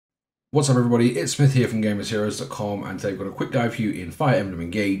What's up, everybody? It's Smith here from GamersHeroes.com, and today we've got a quick guide for you in Fire Emblem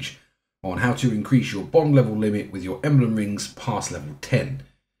Engage on how to increase your bond level limit with your emblem rings past level 10.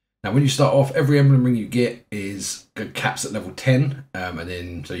 Now, when you start off, every emblem ring you get is caps at level 10, and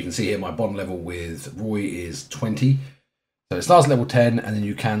then so you can see here my bond level with Roy is 20. So it starts at level 10, and then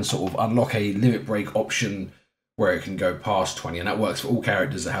you can sort of unlock a limit break option where it can go past 20, and that works for all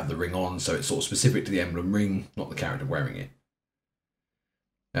characters that have the ring on, so it's sort of specific to the emblem ring, not the character wearing it.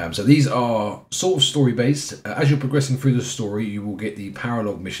 So these are sort of story-based. As you're progressing through the story, you will get the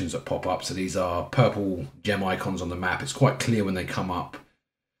paralog missions that pop up. So these are purple gem icons on the map. It's quite clear when they come up.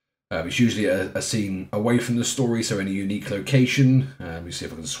 It's usually a scene away from the story, so in a unique location. Let me see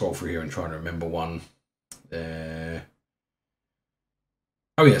if I can scroll through here and try and remember one.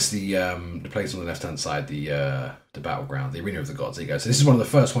 Oh yes, the place on the left-hand side, the battleground, the Arena of the Gods. There you go. So this is one of the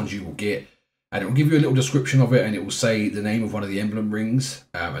first ones you will get. And it will give you a little description of it, and it will say the name of one of the emblem rings.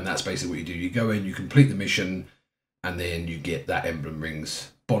 And that's basically what you do. You go in, you complete the mission, and then you get that emblem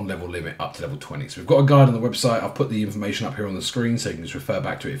ring's bond level limit up to level 20. So we've got a guide on the website. I've put the information up here on the screen, so you can just refer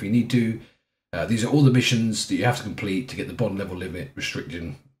back to it if you need to. These are all the missions that you have to complete to get the bond level limit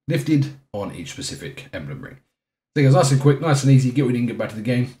restriction lifted on each specific emblem ring. So guys, nice and quick, nice and easy. Get what you can get back to the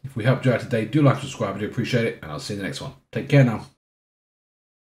game. If we helped you out today, do like and subscribe. I do appreciate it, and I'll see you in the next one. Take care now.